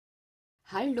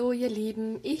Hallo ihr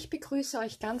Lieben, ich begrüße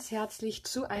euch ganz herzlich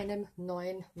zu einem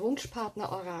neuen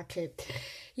Wunschpartner-Orakel.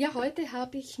 Ja, heute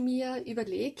habe ich mir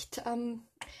überlegt,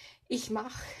 ich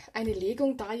mache eine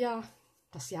Legung, da ja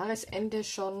das Jahresende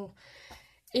schon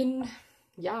in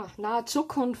naher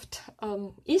Zukunft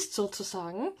ist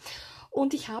sozusagen.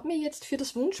 Und ich habe mir jetzt für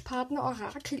das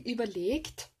Wunschpartner-Orakel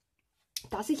überlegt,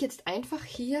 dass ich jetzt einfach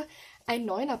hier ein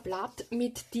Neunerblatt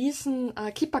mit diesen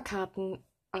Kipperkarten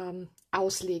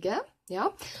auslege.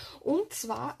 Ja, und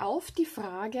zwar auf die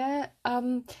Frage,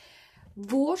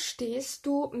 wo stehst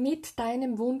du mit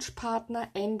deinem Wunschpartner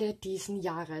Ende diesen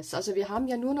Jahres? Also wir haben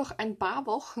ja nur noch ein paar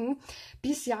Wochen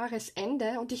bis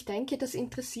Jahresende und ich denke, das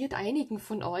interessiert einigen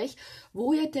von euch,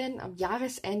 wo ihr denn am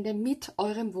Jahresende mit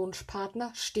eurem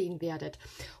Wunschpartner stehen werdet.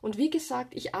 Und wie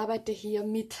gesagt, ich arbeite hier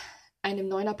mit einem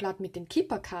Neunerblatt mit den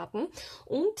Kipperkarten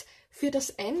und für das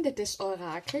Ende des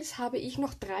Orakels habe ich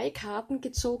noch 3 Karten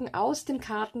gezogen aus dem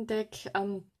Kartendeck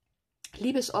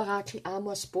Liebesorakel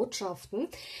Amors Botschaften.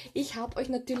 Ich habe euch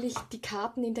natürlich die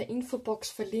Karten in der Infobox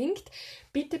verlinkt.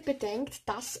 Bitte bedenkt,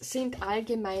 das sind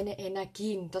allgemeine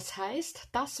Energien. Das heißt,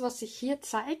 das, was sich hier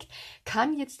zeigt,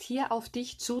 kann jetzt hier auf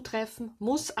dich zutreffen,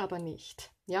 muss aber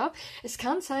nicht. Ja, es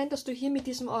kann sein, dass du hier mit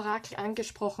diesem Orakel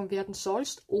angesprochen werden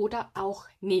sollst oder auch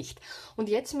nicht. Und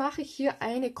jetzt mache ich hier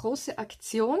eine große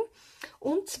Aktion.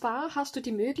 Und zwar hast du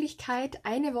die Möglichkeit,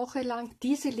 eine Woche lang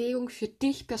diese Legung für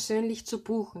dich persönlich zu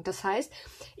buchen. Das heißt,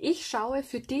 ich schaue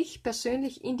für dich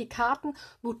persönlich in die Karten,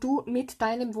 wo du mit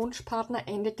deinem Wunschpartner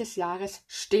Ende des Jahres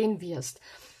stehen wirst.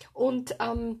 Und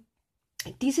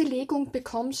diese Legung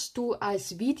bekommst du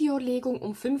als Videolegung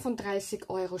um 35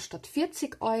 € statt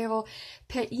 40 €,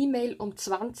 per E-Mail um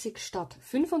 20 statt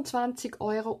 25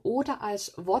 € oder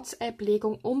als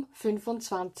WhatsApp-Legung um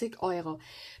 25 €.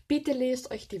 Bitte lest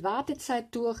euch die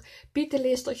Wartezeit durch, bitte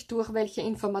lest euch durch, welche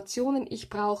Informationen ich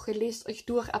brauche, lest euch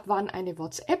durch, ab wann eine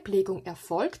WhatsApp-Legung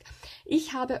erfolgt.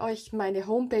 Ich habe euch meine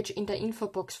Homepage in der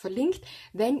Infobox verlinkt,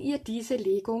 wenn ihr diese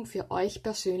Legung für euch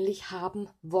persönlich haben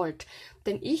wollt.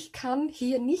 Denn ich kann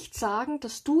hier nicht sagen,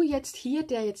 dass du jetzt hier,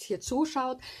 der jetzt hier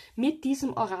zuschaut, mit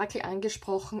diesem Orakel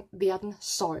angesprochen werden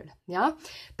soll. Ja?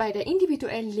 Bei der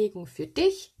individuellen Legung für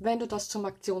dich, wenn du das zum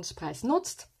Aktionspreis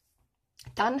nutzt,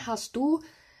 dann hast du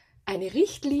eine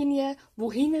Richtlinie,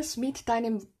 wohin es mit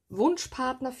deinem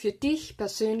Wunschpartner für dich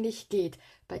persönlich geht.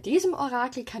 Bei diesem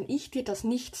Orakel kann ich dir das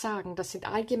nicht sagen. Das sind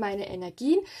allgemeine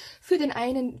Energien. Für den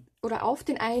einen oder auf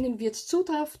den einen wird es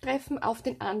zutreffen, auf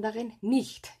den anderen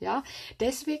nicht. Ja?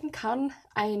 Deswegen kann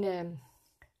eine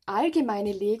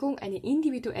allgemeine Legung, eine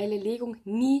individuelle Legung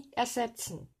nie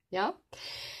ersetzen. Ja?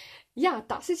 Ja,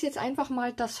 das ist jetzt einfach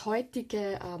mal das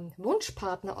heutige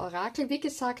Wunschpartner-Orakel. Wie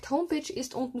gesagt, Homepage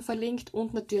ist unten verlinkt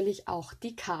und natürlich auch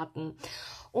die Karten.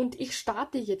 Und ich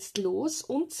starte jetzt los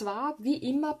und zwar, wie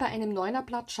immer bei einem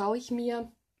Neunerblatt, schaue ich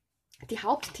mir die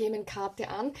Hauptthemenkarte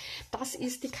an. Das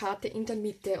ist die Karte in der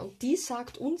Mitte und die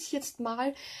sagt uns jetzt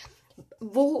mal,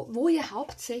 wo ihr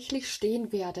hauptsächlich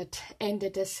stehen werdet Ende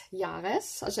des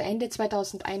Jahres, also Ende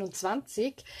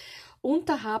 2021. Und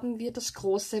da haben wir das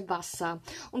große Wasser.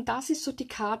 Und das ist so die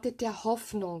Karte der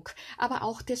Hoffnung, aber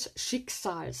auch des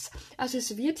Schicksals. Also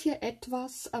es wird hier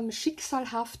etwas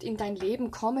schicksalhaft in dein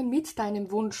Leben kommen mit deinem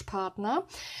Wunschpartner.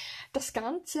 Das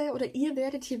Ganze oder ihr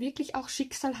werdet hier wirklich auch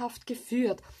schicksalhaft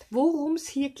geführt. Worum es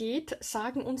hier geht,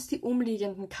 sagen uns die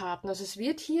umliegenden Karten. Also es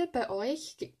wird hier bei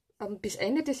euch bis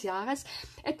Ende des Jahres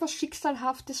etwas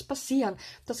Schicksalhaftes passieren.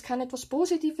 Das kann etwas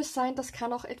Positives sein, das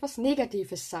kann auch etwas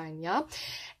Negatives sein. Ja?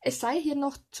 Es sei hier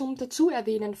noch zum dazu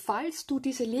erwähnen, falls du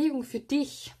diese Legung für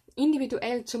dich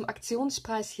individuell zum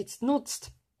Aktionspreis jetzt nutzt,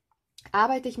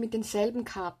 arbeite ich mit denselben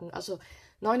Karten, also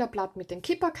Neunerblatt mit den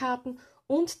Kipperkarten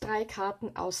und 3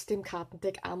 Karten aus dem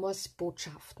Kartendeck Amors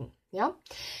Botschaften. Ja?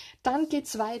 Dann geht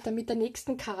es weiter mit der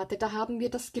nächsten Karte, da haben wir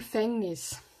das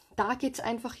Gefängnis. Da geht es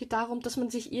einfach hier darum, dass man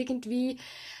sich irgendwie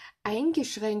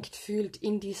eingeschränkt fühlt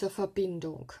in dieser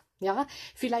Verbindung. Ja,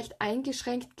 vielleicht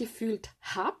eingeschränkt gefühlt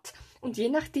hat. Und je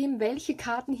nachdem, welche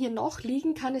Karten hier noch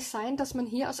liegen, kann es sein, dass man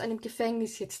hier aus einem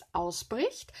Gefängnis jetzt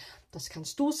ausbricht. Das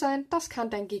kannst du sein, das kann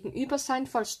dein Gegenüber sein,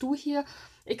 falls du hier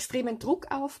extremen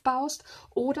Druck aufbaust.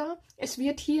 Oder es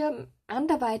wird hier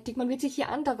anderweitig, man wird sich hier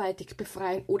anderweitig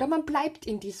befreien. Oder man bleibt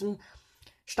in diesem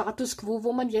Status quo,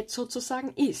 wo man jetzt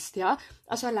sozusagen ist. Ja?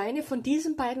 Also alleine von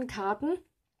diesen beiden Karten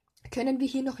können wir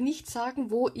hier noch nicht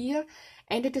sagen, wo ihr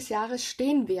Ende des Jahres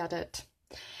stehen werdet.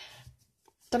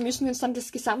 Da müssen wir uns dann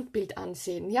das Gesamtbild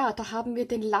ansehen. Ja, da haben wir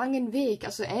den langen Weg.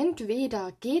 Also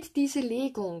entweder geht diese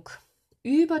Legung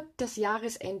über das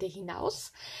Jahresende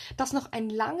hinaus, dass noch ein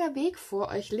langer Weg vor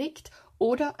euch liegt,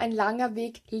 oder ein langer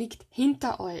Weg liegt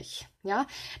hinter euch. Ja,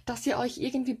 dass ihr euch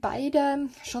irgendwie beide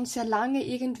schon sehr lange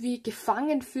irgendwie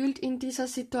gefangen fühlt in dieser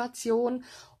Situation.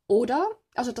 Oder,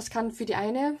 also das kann für die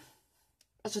eine,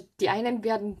 also die einen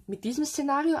werden mit diesem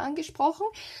Szenario angesprochen.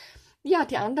 Ja,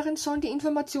 die anderen sollen die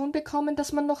Information bekommen,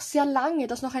 dass man noch sehr lange,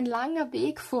 dass noch ein langer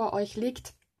Weg vor euch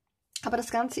liegt. Aber das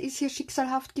Ganze ist hier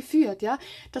schicksalhaft geführt, ja.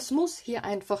 Das muss hier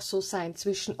einfach so sein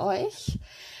zwischen euch.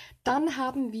 Dann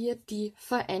haben wir die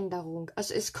Veränderung.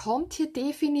 Also es kommt hier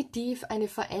definitiv eine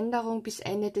Veränderung bis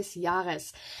Ende des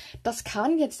Jahres. Das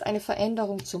kann jetzt eine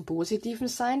Veränderung zum Positiven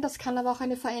sein, das kann aber auch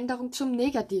eine Veränderung zum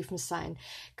Negativen sein.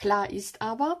 Klar ist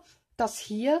aber, dass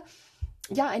hier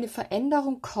ja eine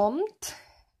Veränderung kommt,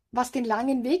 was den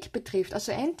langen Weg betrifft.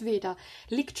 Also entweder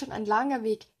liegt schon ein langer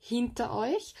Weg hinter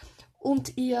euch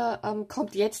und ihr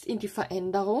kommt jetzt in die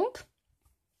Veränderung,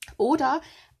 oder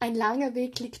ein langer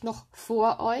Weg liegt noch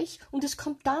vor euch und es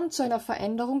kommt dann zu einer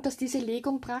Veränderung, dass diese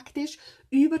Legung praktisch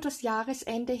über das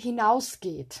Jahresende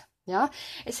hinausgeht. Ja,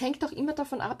 es hängt auch immer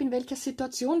davon ab, in welcher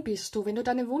Situation bist du. Wenn du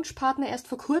deinen Wunschpartner erst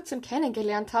vor kurzem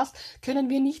kennengelernt hast, können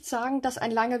wir nicht sagen, dass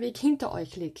ein langer Weg hinter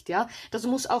euch liegt. Ja, das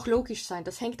muss auch logisch sein.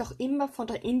 Das hängt auch immer von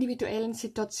der individuellen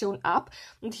Situation ab.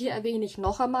 Und hier erwähne ich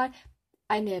noch einmal,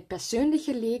 eine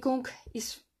persönliche Legung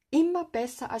ist immer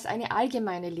besser als eine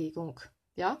allgemeine Legung.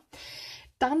 Ja,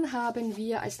 dann haben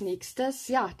wir als nächstes,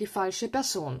 ja, die falsche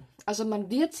Person. Also man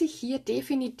wird sich hier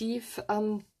definitiv,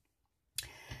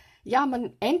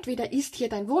 entweder ist hier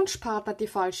dein Wunschpartner die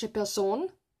falsche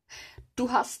Person,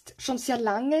 du hast schon sehr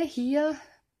lange hier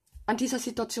an dieser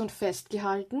Situation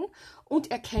festgehalten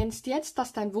und erkennst jetzt,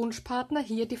 dass dein Wunschpartner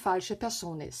hier die falsche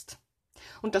Person ist.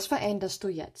 Und das veränderst du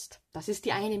jetzt. Das ist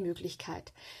die eine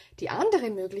Möglichkeit. Die andere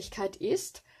Möglichkeit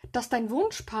ist, dass dein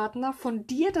Wunschpartner von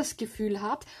dir das Gefühl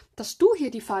hat, dass du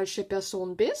hier die falsche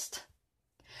Person bist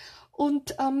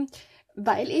und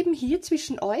weil eben hier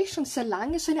zwischen euch schon sehr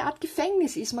lange so eine Art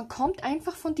Gefängnis ist. Man kommt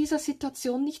einfach von dieser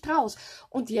Situation nicht raus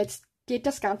und jetzt geht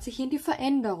das Ganze hier in die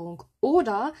Veränderung.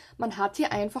 Oder man hat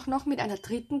hier einfach noch mit einer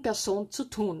dritten Person zu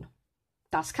tun.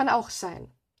 Das kann auch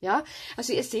sein. Ja,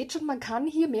 also ihr seht schon, man kann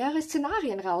hier mehrere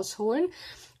Szenarien rausholen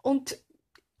und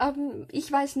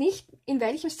ich weiß nicht, in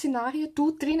welchem Szenario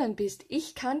du drinnen bist.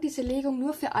 Ich kann diese Legung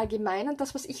nur verallgemeinern,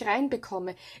 das, was ich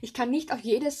reinbekomme. Ich kann nicht auf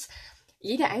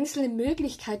jede einzelne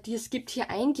Möglichkeit, die es gibt,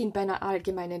 hier eingehen bei einer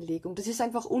allgemeinen Legung. Das ist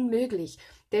einfach unmöglich.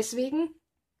 Deswegen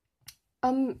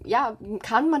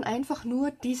kann man einfach nur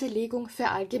diese Legung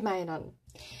verallgemeinern.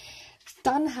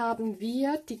 Dann haben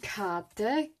wir die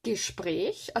Karte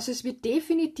Gespräch. Also es wird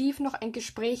definitiv noch ein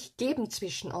Gespräch geben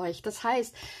zwischen euch. Das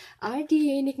heißt, all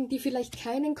diejenigen, die vielleicht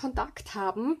keinen Kontakt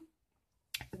haben,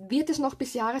 wird es noch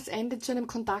bis Jahresende zu einem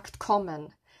Kontakt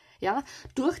kommen. Ja,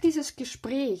 durch dieses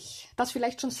Gespräch, das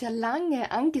vielleicht schon sehr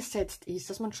lange angesetzt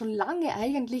ist, dass man schon lange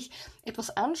eigentlich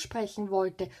etwas ansprechen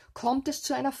wollte, kommt es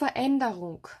zu einer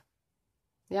Veränderung.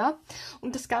 Ja,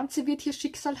 und das Ganze wird hier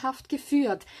schicksalhaft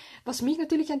geführt. Was mich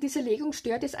natürlich an dieser Legung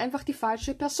stört, ist einfach die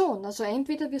falsche Person. Also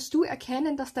entweder wirst du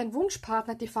erkennen, dass dein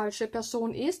Wunschpartner die falsche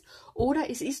Person ist, oder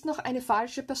es ist noch eine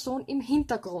falsche Person im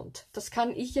Hintergrund. Das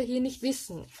kann ich ja hier nicht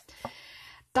wissen.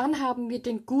 Dann haben wir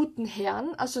den guten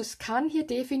Herrn, also es kann hier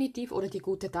definitiv, oder die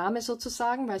gute Dame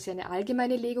sozusagen, weil sie eine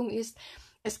allgemeine Legung ist,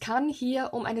 es kann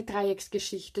hier um eine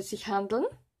Dreiecksgeschichte sich handeln.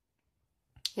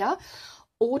 Ja,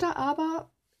 oder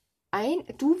aber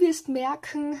du wirst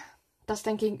merken, dass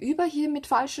dein Gegenüber hier mit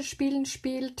falschen Spielen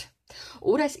spielt.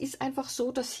 Oder es ist einfach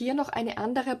so, dass hier noch eine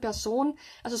andere Person,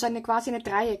 also so quasi eine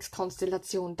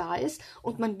Dreieckskonstellation da ist.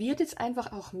 Und man wird jetzt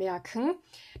einfach auch merken,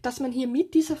 dass man hier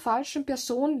mit dieser falschen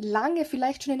Person lange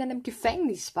vielleicht schon in einem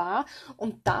Gefängnis war.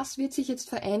 Und das wird sich jetzt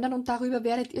verändern und darüber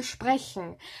werdet ihr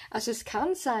sprechen. Also es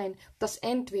kann sein, dass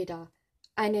entweder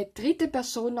eine dritte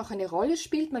Person noch eine Rolle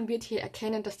spielt. Man wird hier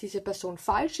erkennen, dass diese Person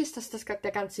falsch ist, dass der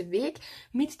ganze Weg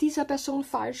mit dieser Person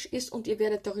falsch ist und ihr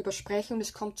werdet darüber sprechen und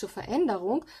es kommt zur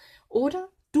Veränderung. Oder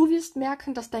du wirst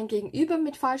merken, dass dein Gegenüber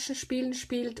mit falschen Spielen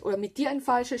spielt oder mit dir ein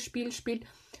falsches Spiel spielt.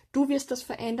 Du wirst das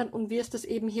verändern und wirst das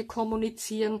eben hier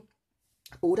kommunizieren.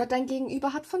 Oder dein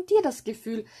Gegenüber hat von dir das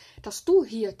Gefühl, dass du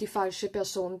hier die falsche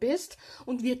Person bist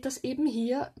und wird das eben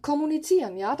hier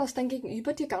kommunizieren, ja, dass dein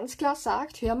Gegenüber dir ganz klar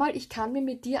sagt, hör mal, ich kann mir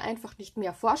mit dir einfach nicht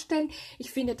mehr vorstellen,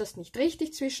 ich finde das nicht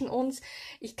richtig zwischen uns,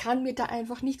 ich kann mir da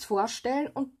einfach nichts vorstellen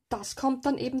und das kommt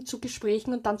dann eben zu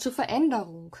Gesprächen und dann zur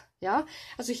Veränderung, ja.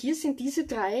 Also hier sind diese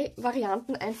drei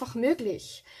Varianten einfach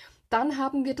möglich. Dann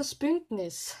haben wir das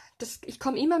Bündnis. Ich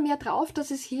komme immer mehr drauf, dass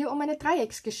es hier um eine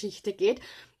Dreiecksgeschichte geht,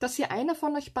 dass hier einer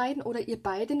von euch beiden oder ihr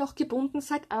beide noch gebunden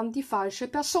seid an die falsche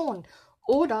Person.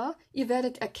 Oder ihr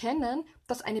werdet erkennen,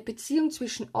 dass eine Beziehung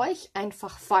zwischen euch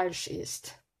einfach falsch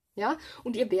ist. Ja,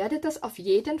 und ihr werdet das auf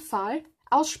jeden Fall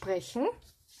aussprechen.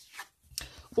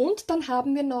 Und dann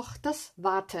haben wir noch das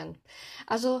Warten.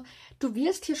 Also du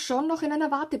wirst hier schon noch in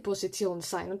einer Warteposition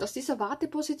sein und aus dieser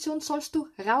Warteposition sollst du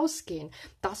rausgehen.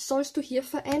 Das sollst du hier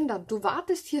verändern. Du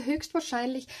wartest hier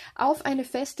höchstwahrscheinlich auf eine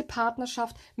feste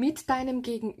Partnerschaft mit deinem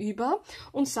Gegenüber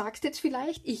und sagst jetzt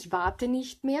vielleicht, ich warte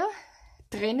nicht mehr,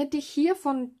 trenne dich hier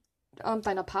von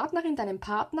deiner Partnerin, deinem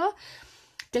Partner,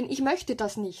 denn ich möchte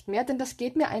das nicht mehr, denn das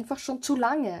geht mir einfach schon zu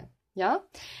lange. Ja,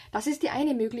 das ist die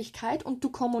eine Möglichkeit und du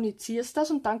kommunizierst das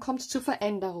und dann kommt es zur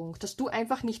Veränderung, dass du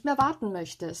einfach nicht mehr warten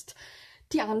möchtest.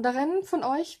 Die anderen von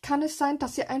euch kann es sein,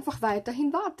 dass ihr einfach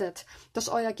weiterhin wartet, dass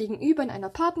euer Gegenüber in einer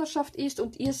Partnerschaft ist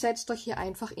und ihr setzt euch hier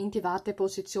einfach in die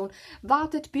Warteposition,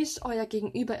 wartet, bis euer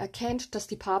Gegenüber erkennt, dass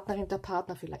die Partnerin, der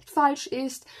Partner vielleicht falsch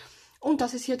ist und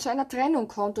dass es hier zu einer Trennung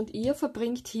kommt und ihr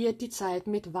verbringt hier die Zeit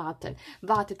mit Warten.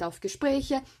 Wartet auf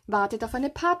Gespräche, wartet auf eine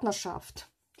Partnerschaft.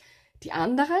 Die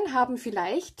anderen haben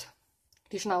vielleicht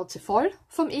die Schnauze voll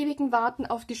vom ewigen Warten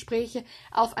auf Gespräche,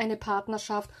 auf eine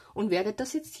Partnerschaft und werdet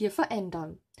das jetzt hier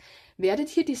verändern. Werdet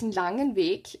hier diesen langen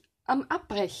Weg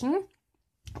abbrechen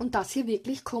und das hier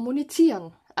wirklich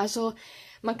kommunizieren. Also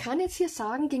man kann jetzt hier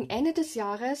sagen, gegen Ende des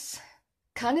Jahres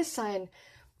kann es sein,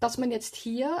 dass man jetzt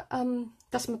hier,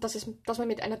 dass man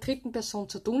mit einer dritten Person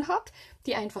zu tun hat,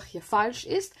 die einfach hier falsch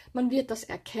ist. Man wird das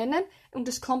erkennen und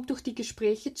es kommt durch die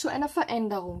Gespräche zu einer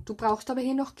Veränderung. Du brauchst aber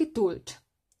hier noch Geduld.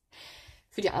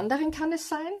 Für die anderen kann es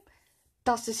sein,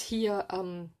 dass es hier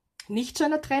nicht zu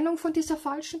einer Trennung von dieser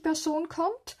falschen Person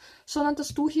kommt, sondern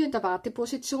dass du hier in der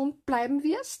Warteposition bleiben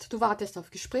wirst. Du wartest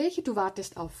auf Gespräche, du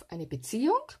wartest auf eine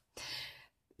Beziehung.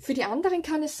 Für die anderen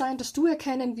kann es sein, dass du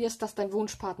erkennen wirst, dass dein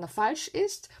Wunschpartner falsch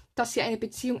ist, dass hier eine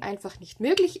Beziehung einfach nicht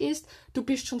möglich ist. Du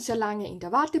bist schon sehr lange in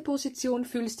der Warteposition,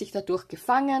 fühlst dich dadurch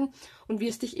gefangen und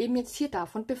wirst dich eben jetzt hier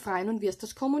davon befreien und wirst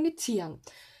das kommunizieren.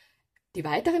 Die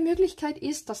weitere Möglichkeit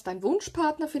ist, dass dein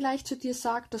Wunschpartner vielleicht zu dir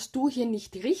sagt, dass du hier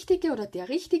nicht die Richtige oder der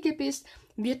Richtige bist,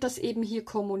 wird das eben hier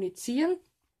kommunizieren.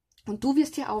 Und du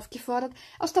wirst hier aufgefordert,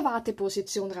 aus der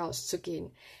Warteposition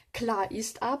rauszugehen. Klar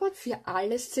ist aber für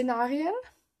alle Szenarien,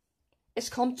 es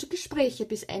kommt zu Gespräche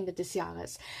bis Ende des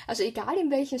Jahres. Also egal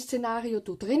in welchem Szenario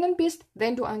du drinnen bist,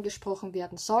 wenn du angesprochen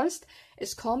werden sollst,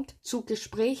 es kommt zu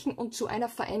Gesprächen und zu einer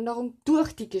Veränderung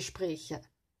durch die Gespräche.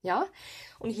 Ja?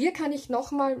 Und hier kann ich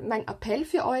nochmal mein Appell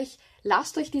für euch,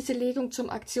 lasst euch diese Legung zum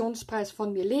Aktionspreis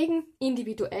von mir legen,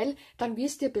 individuell, dann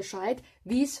wisst ihr Bescheid,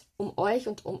 wie es um euch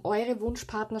und um eure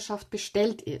Wunschpartnerschaft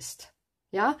bestellt ist.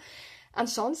 Ja?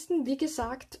 Ansonsten, wie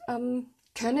gesagt,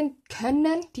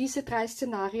 können diese 3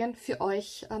 Szenarien für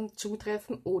euch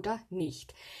zutreffen oder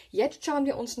nicht. Jetzt schauen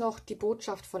wir uns noch die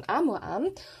Botschaft von Amor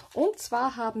an. Und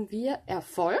zwar haben wir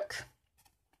Erfolg,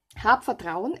 hab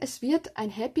Vertrauen, es wird ein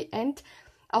Happy End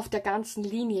auf der ganzen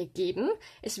Linie geben.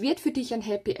 Es wird für dich ein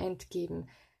Happy End geben.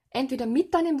 Entweder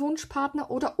mit deinem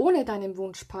Wunschpartner oder ohne deinen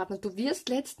Wunschpartner. Du wirst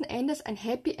letzten Endes ein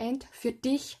Happy End für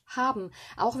dich haben.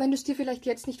 Auch wenn du es dir vielleicht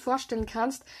jetzt nicht vorstellen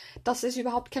kannst, dass es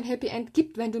überhaupt kein Happy End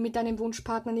gibt, wenn du mit deinem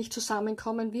Wunschpartner nicht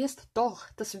zusammenkommen wirst. Doch,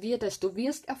 das wird es. Du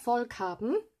wirst Erfolg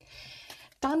haben.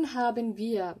 Dann haben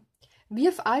wir,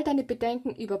 wirf all deine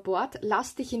Bedenken über Bord,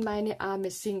 lass dich in meine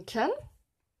Arme sinken.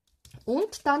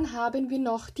 Und dann haben wir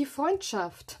noch die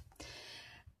Freundschaft.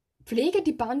 Pflege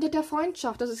die Bande der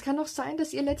Freundschaft. Also es kann auch sein,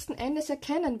 dass ihr letzten Endes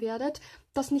erkennen werdet,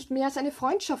 dass nicht mehr als eine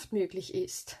Freundschaft möglich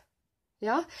ist.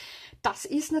 Ja, das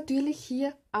ist natürlich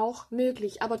hier auch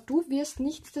möglich. Aber du wirst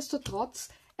nichtsdestotrotz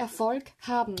Erfolg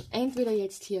haben. Entweder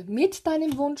jetzt hier mit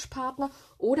deinem Wunschpartner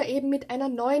oder eben mit einer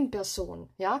neuen Person.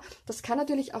 Ja, das kann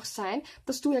natürlich auch sein,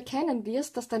 dass du erkennen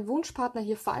wirst, dass dein Wunschpartner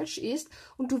hier falsch ist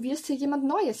und du wirst hier jemand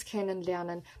Neues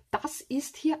kennenlernen. Das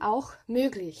ist hier auch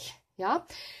möglich. Ja,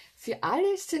 für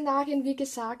alle Szenarien, wie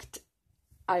gesagt,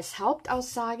 als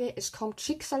Hauptaussage, es kommt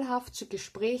schicksalhaft zu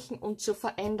Gesprächen und zur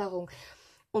Veränderung.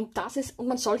 Und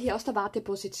man soll hier aus der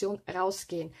Warteposition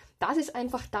rausgehen. Das ist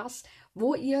einfach das,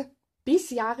 wo ihr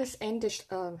bis Jahresende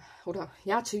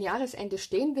zu Jahresende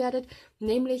stehen werdet,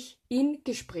 nämlich in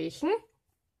Gesprächen,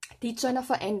 die zu einer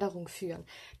Veränderung führen.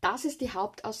 Das ist die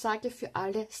Hauptaussage für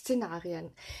alle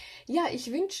Szenarien. Ja,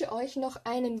 ich wünsche euch noch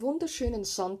einen wunderschönen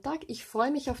Sonntag. Ich freue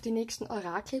mich auf die nächsten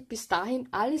Orakel. Bis dahin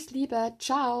alles Liebe.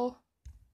 Ciao!